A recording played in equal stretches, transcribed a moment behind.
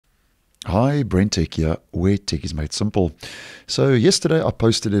Hi, BrenTech here, where tech is made simple. So yesterday I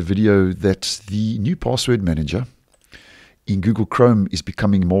posted a video that the new password manager in Google Chrome is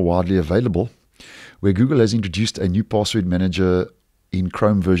becoming more widely available, where Google has introduced a new password manager in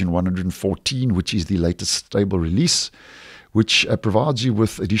Chrome version 114, which is the latest stable release, which provides you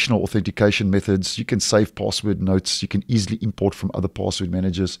with additional authentication methods. You can save password notes. You can easily import from other password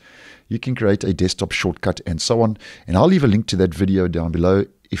managers. You can create a desktop shortcut and so on. And I'll leave a link to that video down below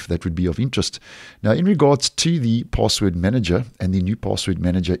if that would be of interest. Now, in regards to the password manager and the new password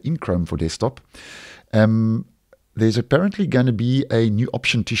manager in Chrome for desktop, there's apparently going to be a new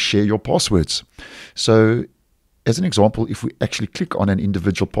option to share your passwords. So as an example, if we actually click on an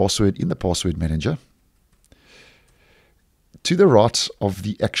individual password in the password manager, to the right of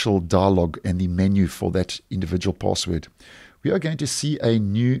the actual dialog and the menu for that individual password, we are going to see a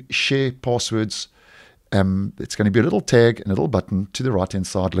new share passwords. It's going to be a little tag and a little button to the right hand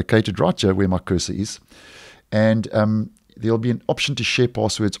side, located right here where my cursor is. And there'll be an option to share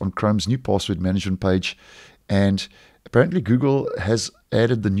passwords on Chrome's new password management page. And apparently Google has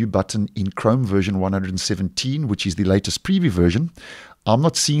added the new button in Chrome version 117, which is the latest preview version. I'm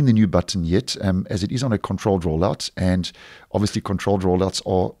not seeing the new button yet, as it is on a controlled rollout, and obviously controlled rollouts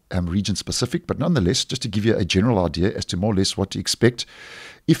are region specific, but nonetheless, just to give you a general idea as to more or less what to expect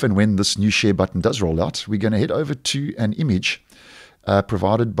if and when this new share button does roll out, we're going to head over to an image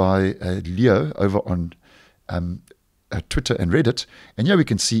provided by Leo over on Twitter and Reddit, and here we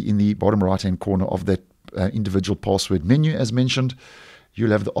can see in the bottom right hand corner of that individual password menu, as mentioned, you'll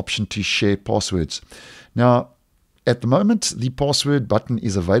have the option to share passwords. Now, at the moment, the password button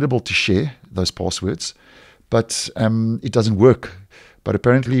is available to share those passwords, but it doesn't work. But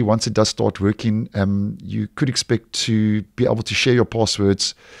apparently, once it does start working, you could expect to be able to share your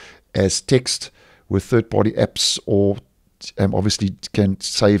passwords as text with third-party apps, or obviously can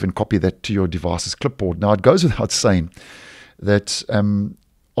save and copy that to your device's clipboard. Now, it goes without saying that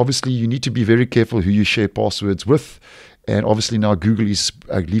obviously you need to be very careful who you share passwords with. And obviously now Google is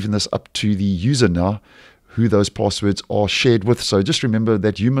leaving this up to the user now, who those passwords are shared with. So just remember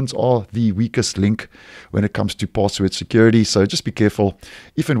that humans are the weakest link when it comes to password security. So just be careful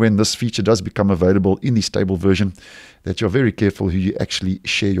if and when this feature does become available in the stable version, that you're very careful who you actually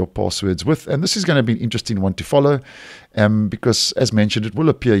share your passwords with. And this is going to be an interesting one to follow, because as mentioned, it will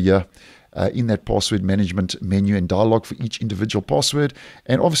appear here in that password management menu and dialog for each individual password.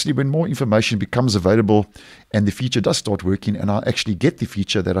 And obviously when more information becomes available and the feature does start working, and I actually get the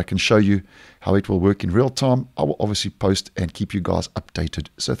feature that I can show you how it will work in real time, I will obviously post and keep you guys updated.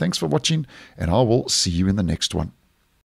 So thanks for watching, and I will see you in the next one.